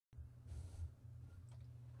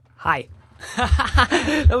Hi.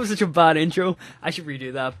 That was such a bad intro. I should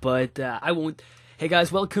redo that, but I won't. Hey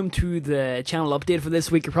guys, welcome to the channel update for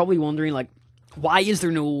this week. You're probably wondering, like, why is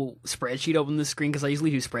there no spreadsheet up on the screen? Because I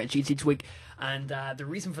usually do spreadsheets each week. And the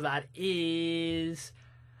reason for that is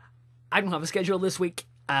I don't have a schedule this week.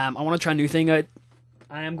 I want to try a new thing out.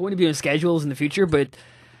 I am going to be doing schedules in the future, but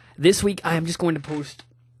this week I am just going to post...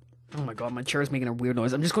 Oh my god, my chair is making a weird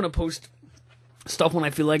noise. I'm just going to post stuff when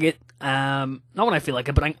I feel like it. Not when I feel like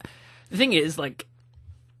it, but the thing is, like,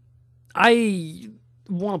 I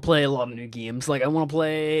want to play a lot of new games. Like, I want to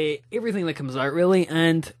play everything that comes out, really.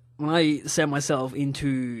 And when I set myself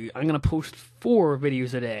into, I'm going to post 4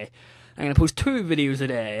 videos a day. I'm going to post 2 videos a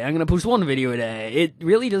day. I'm going to post 1 video a day. It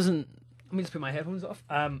really doesn't... Let me just put my headphones off.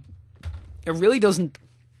 It really doesn't,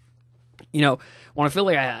 you know, when I feel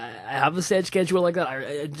like I have a set schedule like that,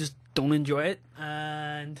 I just don't enjoy it.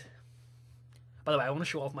 And by the way, I want to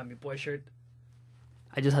show off my Meat Boy shirt.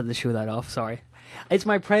 I just had to show that off, sorry. It's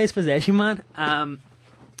my prized possession, man.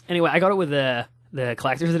 Anyway, I got it with the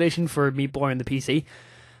collector's edition for Meat Boy on the PC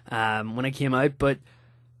when it came out. But,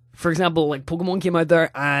 for example, like, Pokemon came out there,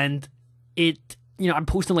 and it, you know, I'm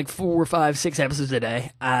posting like 4, 5, 6 episodes a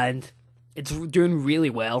day, and it's doing really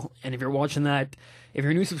well. And if you're watching that, if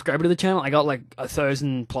you're a new subscriber to the channel, I got like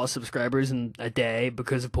 1,000 plus subscribers in a day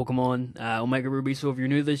because of Pokemon Omega Ruby. So if you're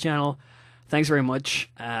new to the channel, thanks very much.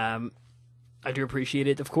 I do appreciate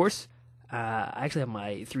it, of course. I actually have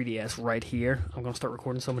my 3DS right here. I'm going to start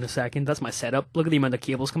recording some in a second. That's my setup. Look at the amount of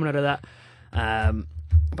cables coming out of that.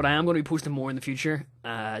 But I am going to be posting more in the future.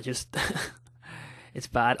 Just, it's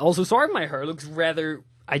bad. Also, sorry if my hair looks rather...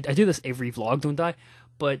 I do this every vlog, don't I?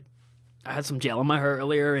 But I had some gel in my hair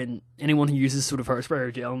earlier, and anyone who uses sort of hairspray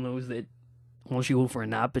or gel knows that once you go for a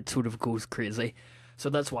nap, it sort of goes crazy.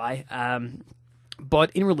 So that's why.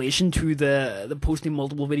 But in relation to the posting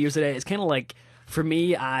multiple videos a day, it's kind of like, for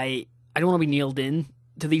me, I don't want to be nailed in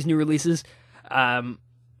to these new releases. You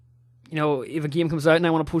know, if a game comes out and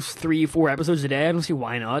I want to post 3, 4 episodes a day, I don't see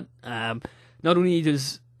why not. Not only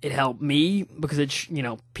does it help me, because it's, you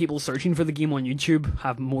know, people searching for the game on YouTube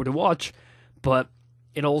have more to watch, but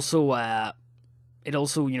it also,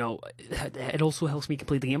 you know, it also helps me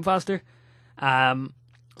complete the game faster.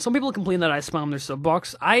 Some people complain that I spam their sub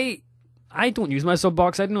box. I don't use my sub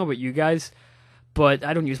box. I don't know about you guys, but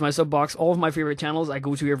I don't use my sub box. All of my favorite channels I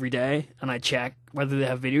go to every day, and I check whether they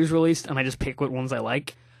have videos released, and I just pick what ones I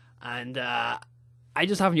like. And I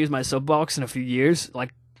just haven't used my sub box in a few years.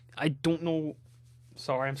 Like, I don't know.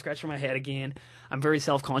 Sorry, I'm scratching my head again. I'm very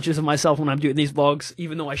self-conscious of myself when I'm doing these vlogs,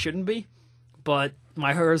 even though I shouldn't be. But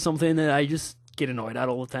my hair is something that I just get annoyed at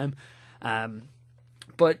all the time.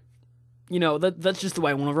 But, you know, that's just the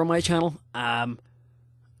way I want to run my channel.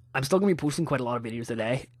 I'm still going to be posting quite a lot of videos a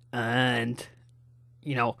day. And,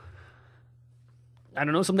 you know, I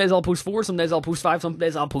don't know, some days I'll post 4, some days I'll post 5, some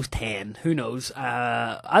days I'll post 10. Who knows?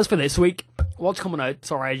 As for this week, what's coming out?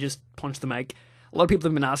 Sorry, I just punched the mic. A lot of people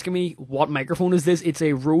have been asking me, what microphone is this? It's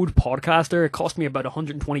a Rode Podcaster. It cost me about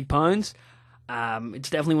 £120. It's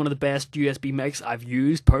definitely one of the best USB mics I've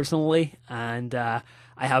used personally, and I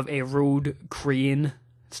have a Rode crane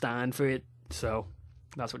stand for it, so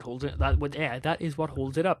that's what holds it. That is what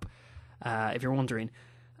holds it up. If you're wondering,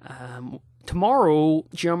 tomorrow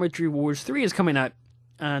Geometry Wars 3 is coming out,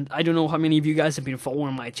 and I don't know how many of you guys have been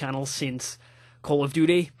following my channel since Call of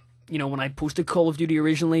Duty. You know, when I posted Call of Duty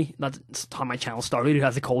originally, that's how my channel started. It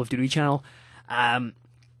has a Call of Duty channel.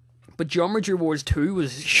 But Geometry Wars 2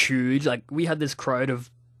 was huge. Like, we had this crowd of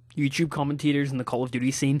YouTube commentators in the Call of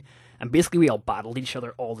Duty scene, and basically we all battled each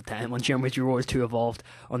other all the time when Geometry Wars 2 evolved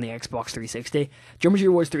on the Xbox 360. Geometry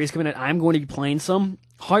Wars 3 is coming out. I'm going to be playing some.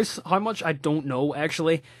 How much, I don't know,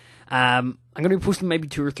 actually. I'm going to be posting maybe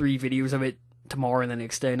 2 or 3 videos of it tomorrow and the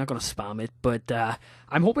next day. I'm not going to spam it, but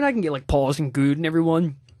I'm hoping I can get, like, Paws and Good and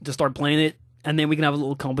everyone to start playing it, and then we can have a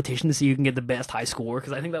little competition to see who can get the best high score,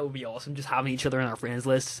 because I think that would be awesome, just having each other in our friends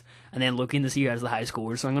lists, and then looking to see who has the high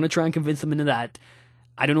score. So I'm going to try and convince them into that.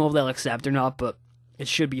 I don't know if they'll accept or not, but it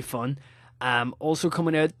should be fun. Also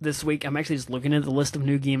coming out this week, I'm actually just looking at the list of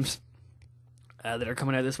new games that are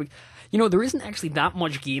coming out this week. You know, there isn't actually that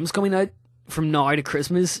much games coming out from now to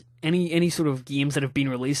Christmas. Any sort of games that have been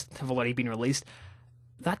released have already been released.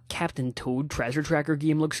 That Captain Toad Treasure Tracker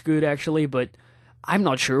game looks good, actually, but I'm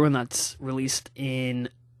not sure when that's released in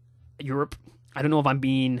Europe. I don't know if I'm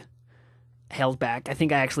being held back. I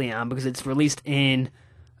think I actually am, because it's released in...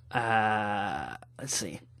 let's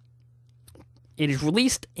see. It is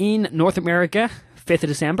released in North America, 5th of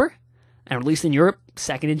December, and released in Europe,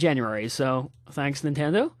 2nd of January. So, thanks,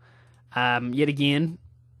 Nintendo. Yet again,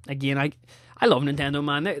 I I love Nintendo,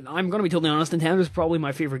 man. I'm going to be totally honest, Nintendo's probably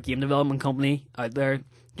my favorite game development company out there.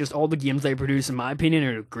 Just all the games they produce, in my opinion,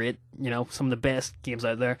 are great. You know, some of the best games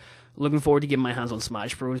out there. Looking forward to getting my hands on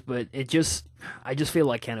Smash Bros. But I just feel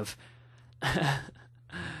like kind of,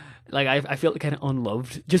 like I feel kind of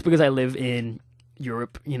unloved just because I live in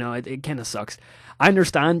Europe. You know, it kind of sucks. I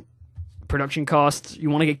understand production costs.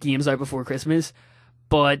 You want to get games out before Christmas,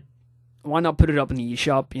 but why not put it up in the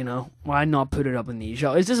eShop, you know? Why not put it up in the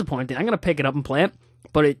eShop? It's disappointing. I'm going to pick it up and play it,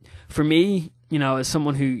 but for me, you know, as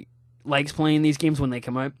someone who likes playing these games when they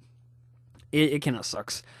come out, it kind of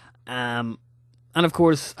sucks. And of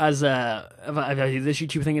course, as if I do this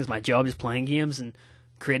YouTube thing as my job, is playing games and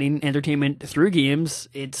creating entertainment through games,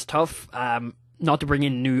 it's tough not to bring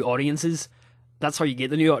in new audiences. That's how you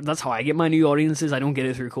get that's how I get my new audiences. I don't get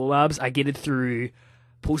it through collabs. I get it through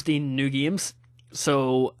posting new games.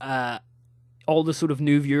 So, all the sort of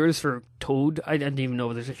new viewers for Toad, I didn't even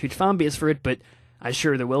know there's a huge fan base for it, but I'm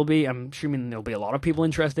sure there will be. I'm assuming there'll be a lot of people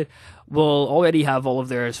interested. Will already have all of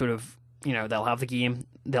their sort of, you know, they'll have the game,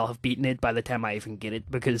 they'll have beaten it by the time I even get it,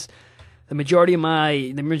 because the majority of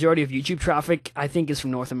YouTube traffic, I think, is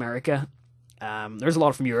from North America. There's a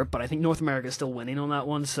lot from Europe, but I think North America is still winning on that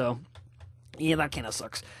one, so yeah, that kind of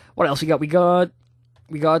sucks. What else we got?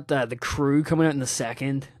 We got The Crew coming out in the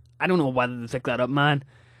second. I don't know why they picked that up, man.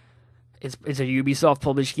 It's a Ubisoft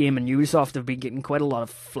published game, and Ubisoft have been getting quite a lot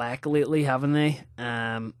of flack lately, haven't they?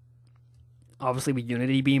 Obviously with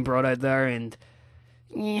Unity being brought out there, and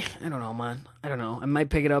I don't know, man. I don't know. I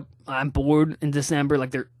might pick it up. I'm bored in December.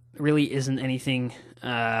 Like, there really isn't anything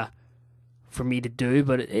for me to do,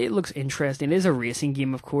 but it looks interesting. It is a racing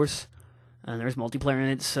game, of course, and there's multiplayer in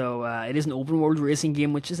it, so it is an open world racing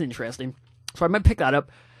game, which is interesting. So I might pick that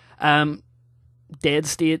up. Dead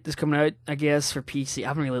State is coming out, I guess, for PC. I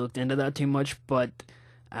haven't really looked into that too much, but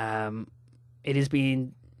it is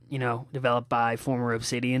being, you know, developed by former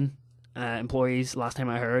Obsidian employees, last time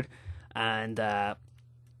I heard. And I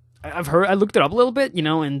looked it up a little bit, you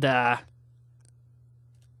know, and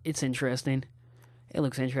it's interesting. It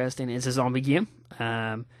looks interesting. It's a zombie game.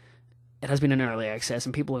 It has been in early access,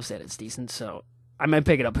 and people have said it's decent, so I might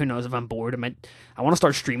pick it up. Who knows if I'm bored? I want to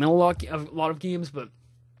start streaming a lot of games, but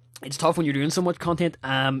it's tough when you're doing so much content.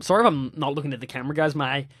 Sorry if I'm not looking at the camera, guys.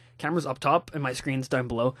 My camera's up top and my screen's down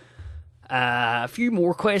below. A few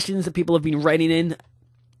more questions that people have been writing in.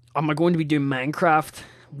 Am I going to be doing Minecraft?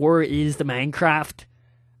 Where is the Minecraft?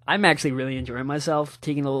 I'm actually really enjoying myself,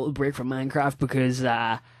 taking a little break from Minecraft, because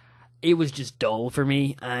it was just dull for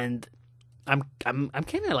me, and I'm kind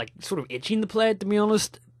of like sort of itching to play it, to be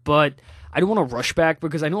honest. But I don't want to rush back,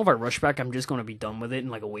 because I know if I rush back, I'm just going to be done with it in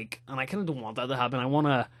like a week, and I kind of don't want that to happen. I want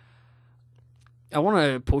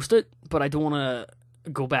to post it, but I don't want to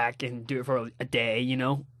go back and do it for a day, you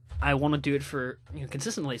know? I want to do it for, you know,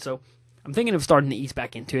 consistently, so I'm thinking of starting to ease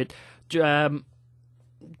back into it,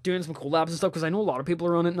 doing some collabs and stuff, because I know a lot of people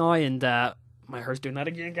are on it now, and my hair's doing that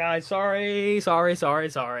again, guys. Sorry.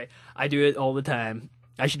 I do it all the time.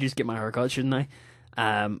 I should just get my hair cut, shouldn't I?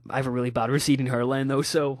 I have a really bad receding hairline, though,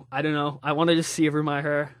 so I don't know. I want to just savor my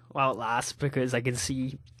hair while it lasts, because I can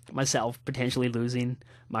see myself potentially losing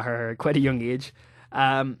my hair at quite a young age.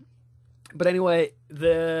 But anyway,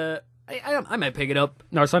 I might pick it up.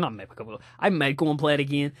 No, sorry, not might pick up. I might go and play it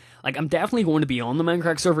again. Like, I'm definitely going to be on the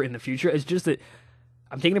Minecraft server in the future. It's just that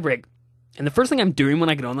I'm taking a break. And the first thing I'm doing when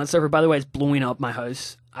I get on that server, by the way, is blowing up my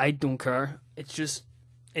house. I don't care. It's just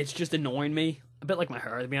annoying me. A bit like my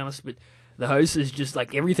hair, to be honest, but the house is just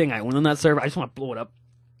like everything I own on that server. I just want to blow it up.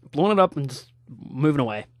 Blowing it up and just moving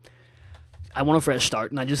away. I want a fresh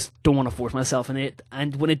start, and I just don't want to force myself in it.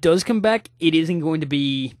 And when it does come back, it isn't going to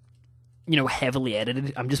be, you know, heavily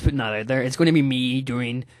edited. I'm just putting that out there. It's going to be me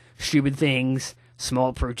doing stupid things,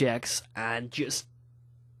 small projects, and just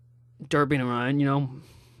derping around, you know,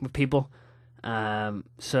 with people.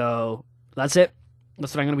 So that's it.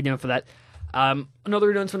 That's what I'm going to be doing for that.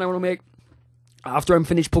 Another announcement I want to make. After I'm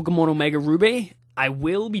finished Pokemon Omega Ruby, I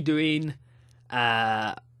will be doing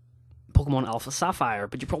Pokemon Alpha Sapphire,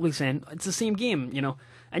 but you're probably saying, it's the same game, you know,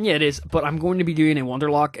 and yeah, it is, but I'm going to be doing a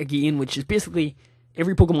Wonderlock again, which is basically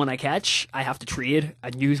every Pokemon I catch, I have to trade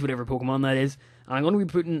and use whatever Pokemon that is, and I'm going to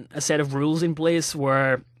be putting a set of rules in place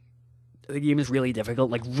where the game is really difficult,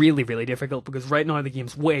 like really, really difficult, because right now the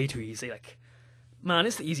game's way too easy. Like, man,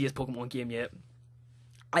 it's the easiest Pokemon game yet.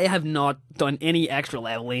 I have not done any extra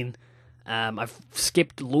leveling. I've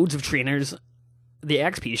skipped loads of trainers. The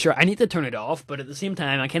XP, sure, I need to turn it off, but at the same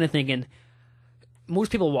time, I'm kind of thinking,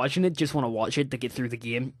 most people watching it just want to watch it to get through the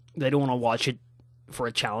game. They don't want to watch it for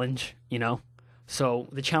a challenge, you know? So,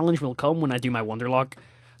 the challenge will come when I do my Wonderlock.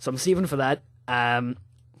 So, I'm saving for that.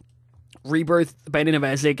 Rebirth, Binding of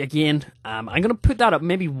Isaac, again, I'm going to put that up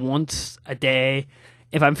maybe once a day.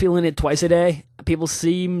 If I'm feeling it twice a day, people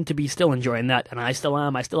seem to be still enjoying that, and I still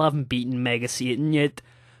am. I still haven't beaten Mega Satan yet,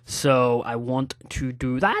 so I want to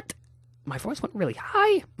do that. My voice went really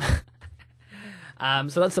high.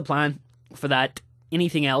 So that's the plan for that.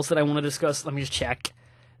 Anything else that I want to discuss? Let me just check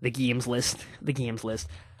the games list.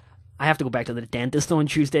 I have to go back to the dentist on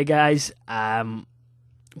Tuesday, guys, to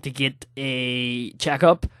get a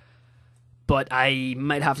checkup, but I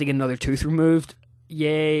might have to get another tooth removed.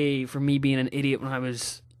 Yay, for me being an idiot when I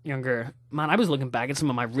was younger. Man, I was looking back at some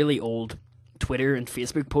of my really old Twitter and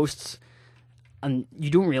Facebook posts, and you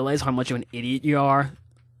don't realize how much of an idiot you are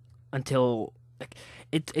until, like,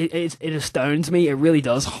 it astounds me. It really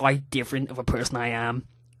does how different of a person I am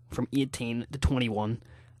from 18 to 21.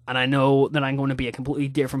 And I know that I'm going to be a completely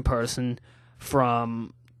different person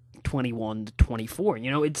from 21 to 24. You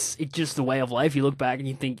know, it's just the way of life. You look back and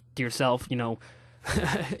you think to yourself, you know,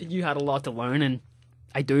 you had a lot to learn, and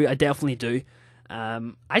I definitely do.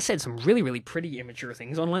 I said some really, really pretty immature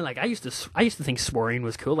things online. Like, I used to think swearing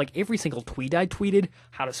was cool. Like, every single tweet I tweeted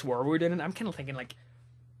had a swear word in it. I'm kind of thinking, like,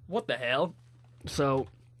 what the hell? So,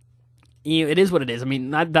 you know, it is what it is. I mean,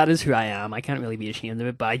 that is who I am. I can't really be ashamed of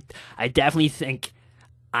it, but I definitely think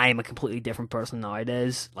I am a completely different person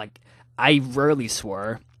nowadays. Like, I rarely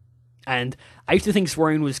swear. And I used to think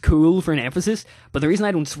swearing was cool for an emphasis, but the reason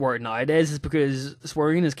I don't swear nowadays is because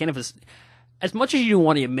swearing is kind of as much as you don't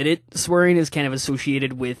want to admit it, swearing is kind of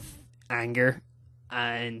associated with anger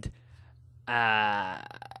and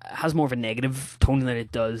has more of a negative tone than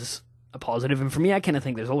it does a positive. And for me, I kind of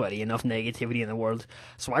think there's already enough negativity in the world,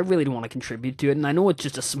 so I really don't want to contribute to it. And I know it's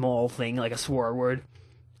just a small thing, like a swear word.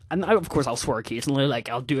 And of course, I'll swear occasionally. Like,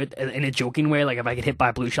 I'll do it in a joking way. Like, if I get hit by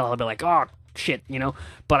a blue shell, I'll be like, oh, shit, you know?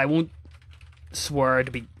 But I won't swear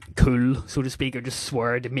to be cool, so to speak, or just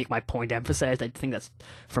swear to make my point emphasized. I think that's,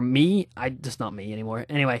 for me, just not me anymore.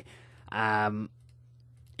 Anyway,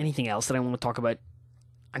 anything else that I want to talk about?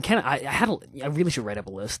 I really should write up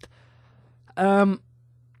a list. I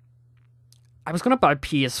was going to buy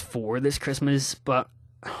PS4 this Christmas, but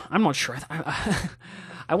I'm not sure.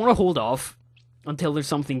 I want to hold off until there's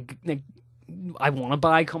something like I want to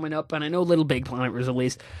buy coming up. And I know Little Big Planet was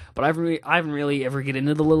released, but I haven't really ever get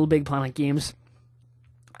into the Little Big Planet games.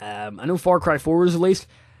 I know Far Cry 4 was released,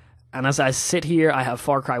 and as I sit here, I have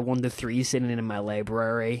Far Cry 1 to 3 sitting in my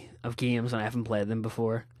library of games, and I haven't played them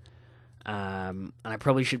before. And I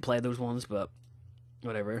probably should play those ones, but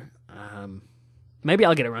whatever. Maybe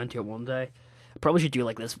I'll get around to it one day. I probably should do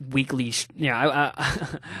like this weekly,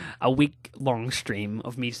 a week-long stream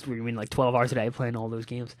of me streaming like 12 hours a day playing all those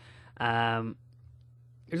games.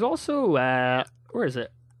 There's also, where is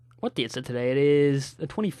it? What date is it today? It is the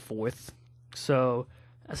 24th. So,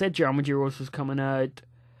 I said Geometry Wars was coming out.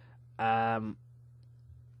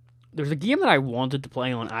 There's a game that I wanted to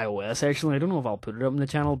play on iOS, actually. I don't know if I'll put it up on the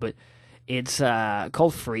channel, but it's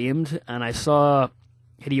called Framed, and I saw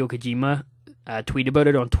Hideo Kojima tweet about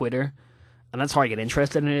it on Twitter, and that's how I get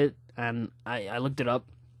interested in it. And I looked it up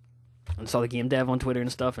and saw the game dev on Twitter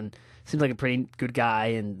and stuff, and seems like a pretty good guy,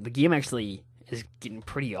 and the game actually is getting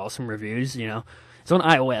pretty awesome reviews, you know. It's on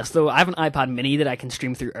iOS, though. I have an iPad mini that I can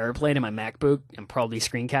stream through AirPlay to my MacBook and probably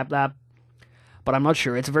screen cap that, but I'm not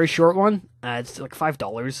sure. It's a very short one. It's like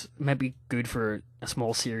 $5. It might be good for a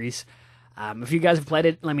small series. If you guys have played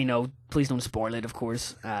it, let me know. Please don't spoil it, of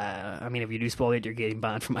course. I mean, if you do spoil it, you're getting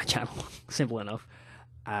banned from my channel. Simple enough.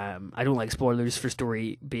 I don't like spoilers for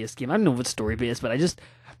story-based games. I don't know if it's story-based, but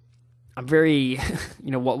I'm very,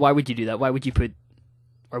 you know, why would you do that? Why would you put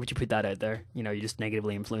that out there? You know, you're just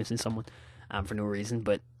negatively influencing someone for no reason.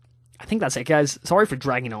 But I think that's it, guys. Sorry for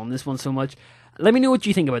dragging on this one so much. Let me know what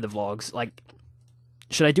you think about the vlogs. Like,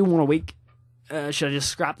 should I do one a week? Should I just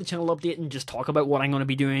scrap the channel update and just talk about what I'm going to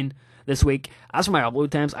be doing this week? As for my upload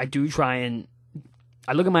times, I do try and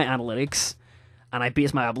I look at my analytics, and I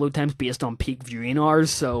base my upload times based on peak viewing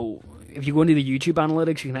hours. So if you go into the YouTube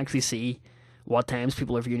analytics, you can actually see what times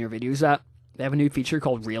people are viewing your videos at. They have a new feature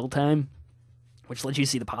called Real Time, which lets you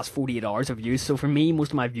see the past 48 hours of views. So for me,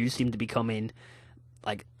 most of my views seem to be coming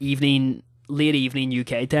like late evening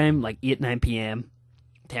UK time, like 8, 9 p.m.,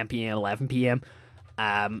 10 p.m., 11 p.m.,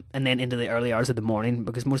 and then into the early hours of the morning,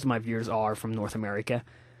 because most of my viewers are from North America.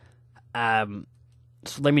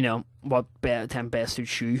 So let me know what time best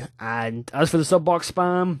suits you. And as for the sub box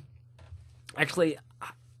spam, actually,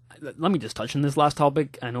 let me just touch on this last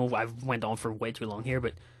topic. I know I've went on for way too long here,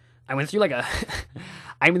 but I went through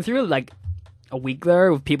like a week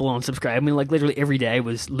there with people unsubscribing. Like, literally every day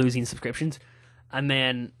was losing subscriptions. And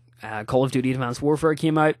then Call of Duty Advanced Warfare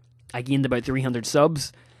came out. I gained about 300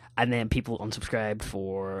 subs, and then people unsubscribed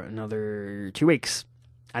for another 2 weeks,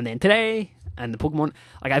 and then today, and the Pokemon,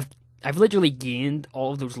 like I've literally gained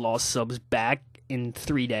all of those lost subs back in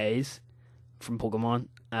 3 days from Pokemon,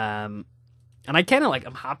 and I kind of like,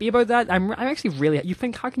 I'm happy about that. I'm actually really, you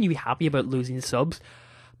think, how can you be happy about losing subs?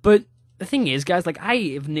 But the thing is, guys, like, I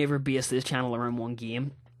have never based this channel around one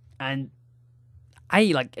game, and I,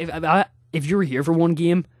 like, if you're here for one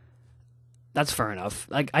game, that's fair enough.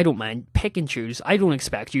 Like, I don't mind. Pick and choose. I don't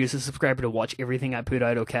expect you as a subscriber to watch everything I put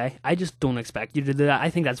out, okay? I just don't expect you to do that. I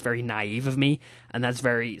think that's very naive of me, and that's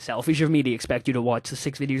very selfish of me to expect you to watch the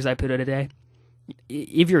 6 videos I put out a day.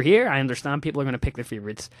 If you're here, I understand people are going to pick their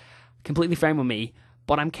favorites. Completely fine with me,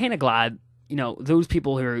 but I'm kind of glad, you know, those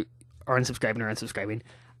people who are unsubscribing are unsubscribing.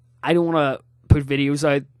 I don't want to put videos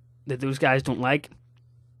out that those guys don't like.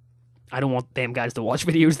 I don't want them guys to watch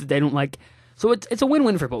videos that they don't like. So it's a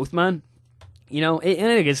win-win for both, man. You know,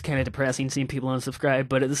 and it is kind of depressing seeing people unsubscribe,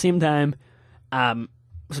 but at the same time,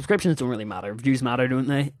 subscriptions don't really matter. Views matter, don't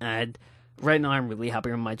they? And right now, I'm really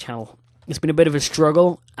happy with my channel. It's been a bit of a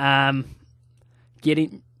struggle. For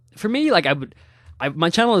me, like, my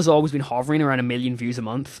channel has always been hovering around 1 million views a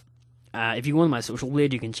month. If you go on my social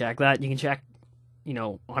blade, you can check that. You can check, you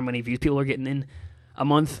know, how many views people are getting in a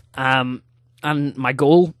month. And my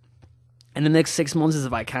goal in the next 6 months is,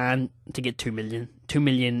 if I can, to get 2 million. 2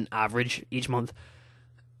 million average each month.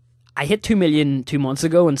 I hit 2 million 2 months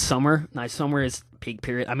ago in summer. Now, summer is peak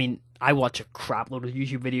period. I mean, I watch a crap load of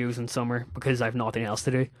YouTube videos in summer because I have nothing else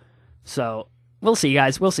to do. So, we'll see,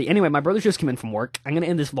 guys. We'll see. Anyway, my brother's just come in from work. I'm going to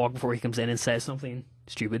end this vlog before he comes in and says something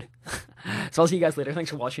stupid. So I'll see you guys later.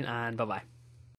 Thanks for watching, and bye-bye.